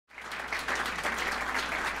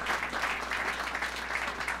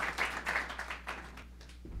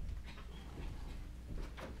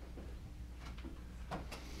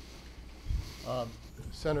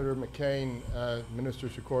Senator McCain, Minister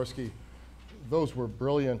Sikorski, those were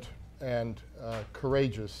brilliant and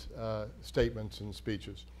courageous statements and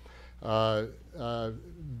speeches.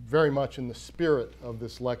 Very much in the spirit of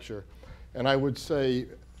this lecture. And I would say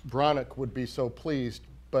Bronick would be so pleased,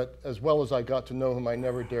 but as well as I got to know him, I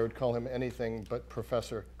never dared call him anything but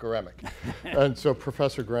Professor Geremek. And so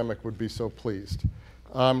Professor Geremek would be so pleased.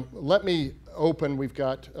 Let me open. We've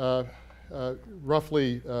got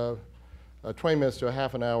roughly 20 minutes to a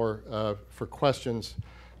half an hour for questions.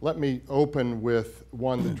 Let me open with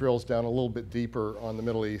one that drills down a little bit deeper on the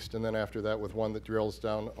Middle East, and then after that with one that drills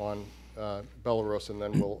down on Belarus, and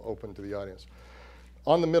then we'll open to the audience.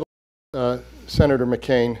 On the Middle East, Senator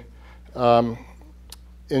McCain,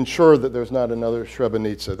 ensure that there's not another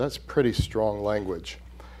Srebrenica. That's pretty strong language.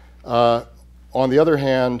 On the other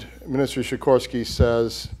hand, Minister Sikorski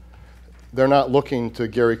says they're not looking to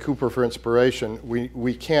Gary Cooper for inspiration.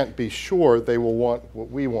 We can't be sure they will want what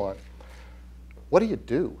we want. What do you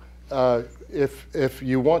do? If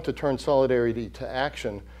you want to turn solidarity to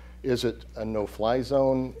action, is it a no-fly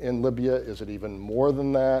zone in Libya? Is it even more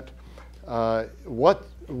than that?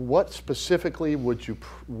 What specifically would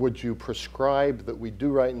you prescribe that we do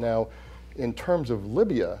right now in terms of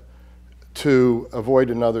Libya to avoid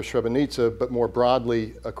another Srebrenica, but more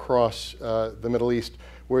broadly across the Middle East,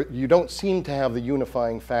 where you don't seem to have the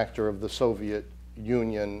unifying factor of the Soviet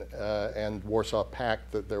Union and Warsaw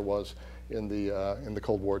Pact that there was in the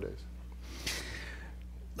Cold War days?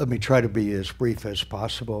 Let me try to be as brief as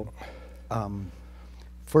possible.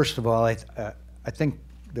 First of all, I think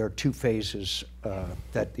there are two phases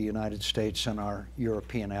that the United States and our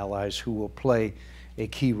European allies who will play a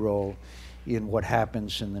key role in what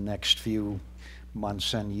happens in the next few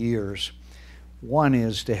months and years. One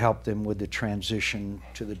is to help them with the transition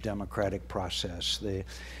to the democratic process, the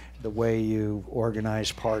way you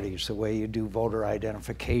organize parties, the way you do voter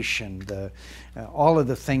identification, all of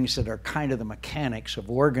the things that are kind of the mechanics of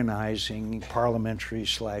organizing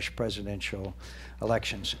parliamentary/presidential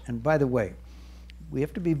elections. And by the way, we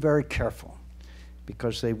have to be very careful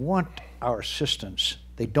because they want our assistance.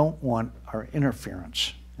 They don't want our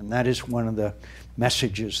interference. And that is one of the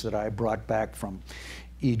messages that I brought back from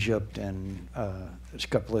Egypt and a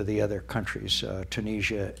couple of the other countries,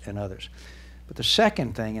 Tunisia and others. But the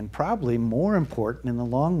second thing, and probably more important in the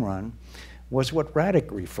long run, was what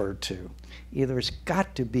Radek referred to. Either it's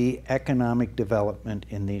got to be economic development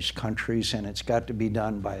in these countries, and it's got to be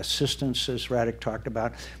done by assistance, as Radek talked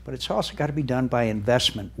about, but it's also got to be done by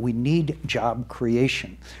investment. We need job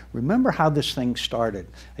creation. Remember how this thing started.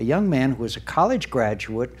 A young man who was a college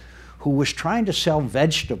graduate who was trying to sell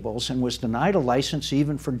vegetables and was denied a license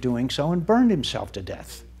even for doing so and burned himself to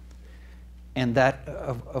death. And that,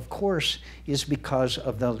 of course, is because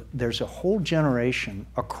of there's a whole generation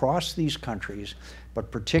across these countries,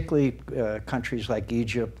 but particularly countries like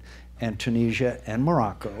Egypt and Tunisia and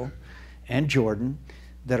Morocco and Jordan,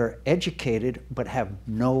 that are educated but have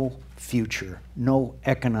no future, no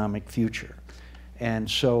economic future.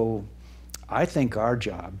 And so I think our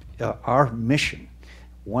job, our mission,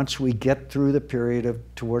 once we get through the period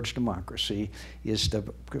towards democracy, is to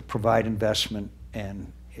provide investment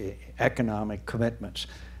and economic commitments.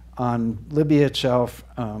 On Libya itself,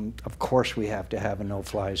 of course we have to have a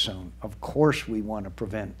no-fly zone. Of course we want to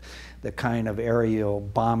prevent the kind of aerial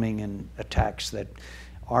bombing and attacks that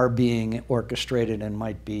are being orchestrated and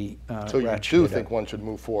might be So you do think one should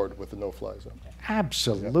move forward with the no-fly zone?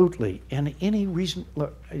 Absolutely. Yeah. And any reason,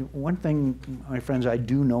 look, one thing, my friends, I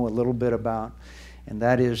do know a little bit about, and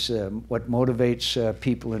that is what motivates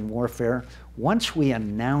people in warfare. Once we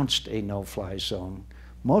announced a no-fly zone,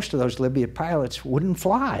 most of those Libyan pilots wouldn't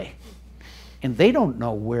fly. And they don't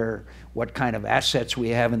know what kind of assets we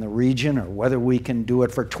have in the region or whether we can do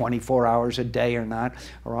it for 24 hours a day or not,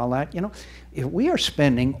 or all that. You know, if we are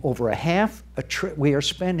spending over we are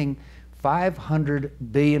spending $500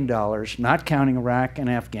 billion, not counting Iraq and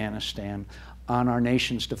Afghanistan, on our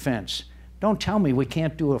nation's defense. Don't tell me we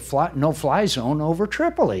can't do a no-fly zone over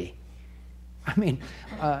Tripoli. I mean,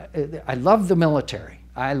 I love the military.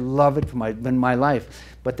 I love it in my life,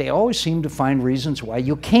 but they always seem to find reasons why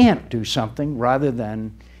you can't do something rather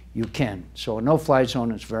than you can. So a no-fly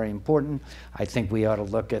zone is very important. I think we ought to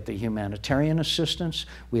look at the humanitarian assistance.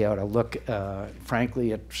 We ought to look,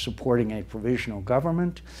 frankly, at supporting a provisional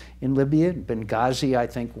government in Libya. Benghazi, I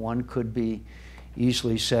think one could be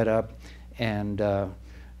easily set up. And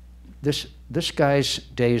this guy's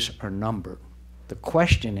days are numbered. The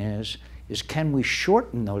question is can we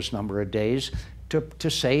shorten those number of days to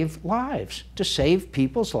save lives, to save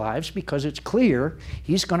people's lives, because it's clear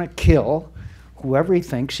he's going to kill whoever he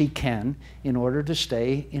thinks he can in order to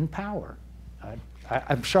stay in power.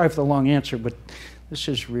 I'm sorry for the long answer, but this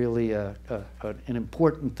is really an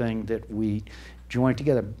important thing that we join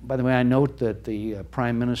together. By the way, I note that the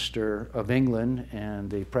Prime Minister of England and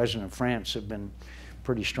the President of France have been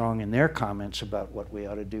pretty strong in their comments about what we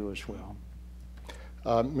ought to do as well.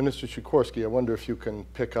 Minister Sikorski, I wonder if you can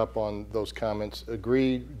pick up on those comments,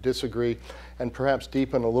 agree, disagree, and perhaps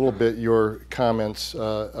deepen a little bit your comments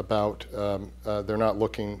about they're not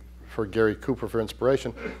looking for Gary Cooper for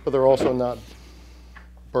inspiration, but they're also not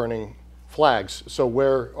burning flags. So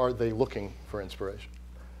where are they looking for inspiration?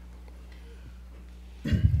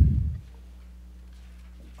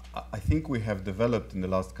 I think we have developed in the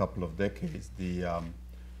last couple of decades the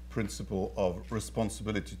principle of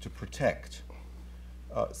responsibility to protect.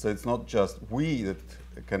 So it's not just we that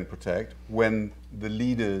can protect. When the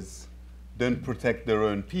leaders don't protect their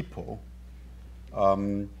own people,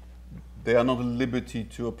 they are not at liberty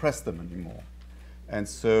to oppress them anymore. And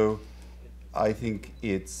so I think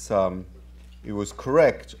it was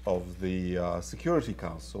correct of the Security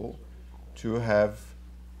Council to have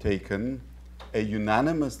taken a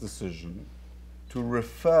unanimous decision to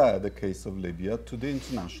refer the case of Libya to the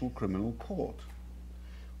International Criminal Court.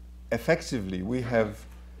 Effectively, we have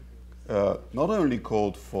not only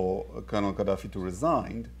called for Colonel Gaddafi to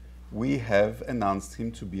resign, we have announced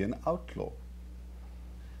him to be an outlaw.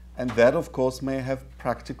 And that, of course, may have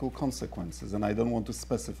practical consequences, and I don't want to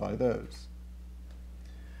specify those.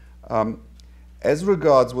 As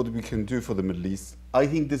regards what we can do for the Middle East, I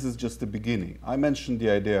think this is just the beginning. I mentioned the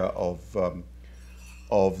idea of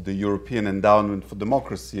the European Endowment for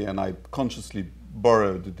Democracy, and I consciously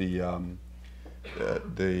borrowed the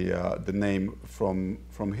name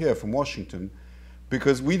from here, from Washington,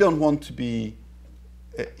 because we don't want to be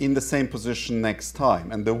in the same position next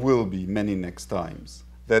time, and there will be many next times,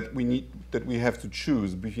 that we have to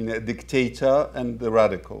choose between a dictator and the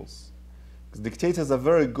radicals. Because dictators are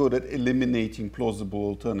very good at eliminating plausible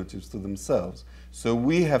alternatives to themselves, so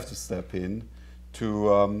we have to step in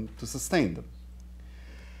to sustain them.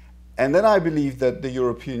 And then I believe that the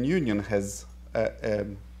European Union has a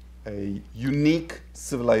unique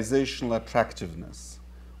civilizational attractiveness.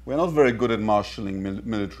 We're not very good at marshalling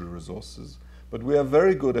military resources, but we are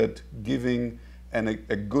very good at giving a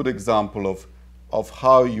good example of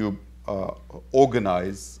how you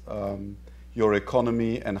organize your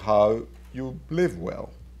economy and how you live well.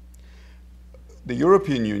 The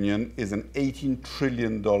European Union is an $18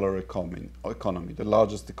 trillion economy, the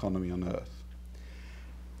largest economy on earth.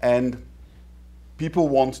 And people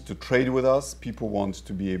want to trade with us, people want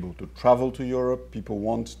to be able to travel to Europe, people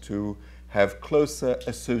want to have closer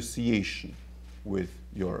association with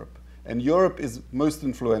Europe. And Europe is most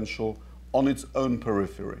influential on its own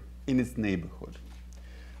periphery, in its neighborhood.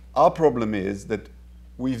 Our problem is that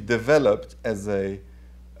we've developed as a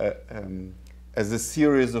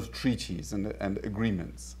series of treaties and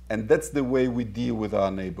agreements, and that's the way we deal with our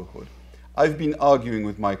neighborhood. I've been arguing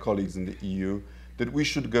with my colleagues in the EU that we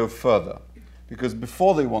should go further, because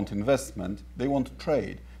before they want investment, they want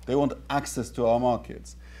trade, they want access to our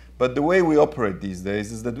markets. But the way we operate these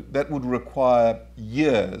days is that would require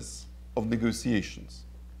years of negotiations.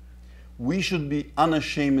 We should be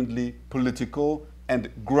unashamedly political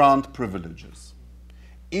and grant privileges.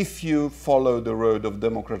 If you follow the road of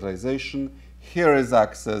democratization, here is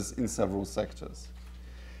access in several sectors.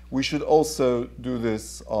 We should also do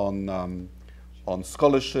this on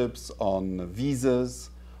scholarships, on visas,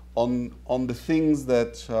 on the things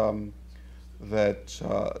that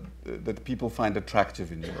people find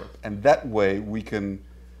attractive in Europe. And that way we can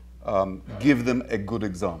give them a good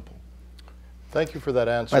example. Thank you for that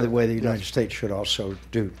answer. By the way, the United States should also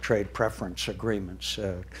do trade preference agreements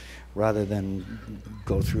rather than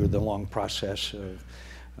go through the long process of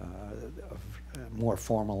more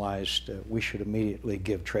formalized. We should immediately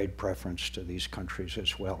give trade preference to these countries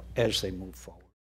as well as they move forward.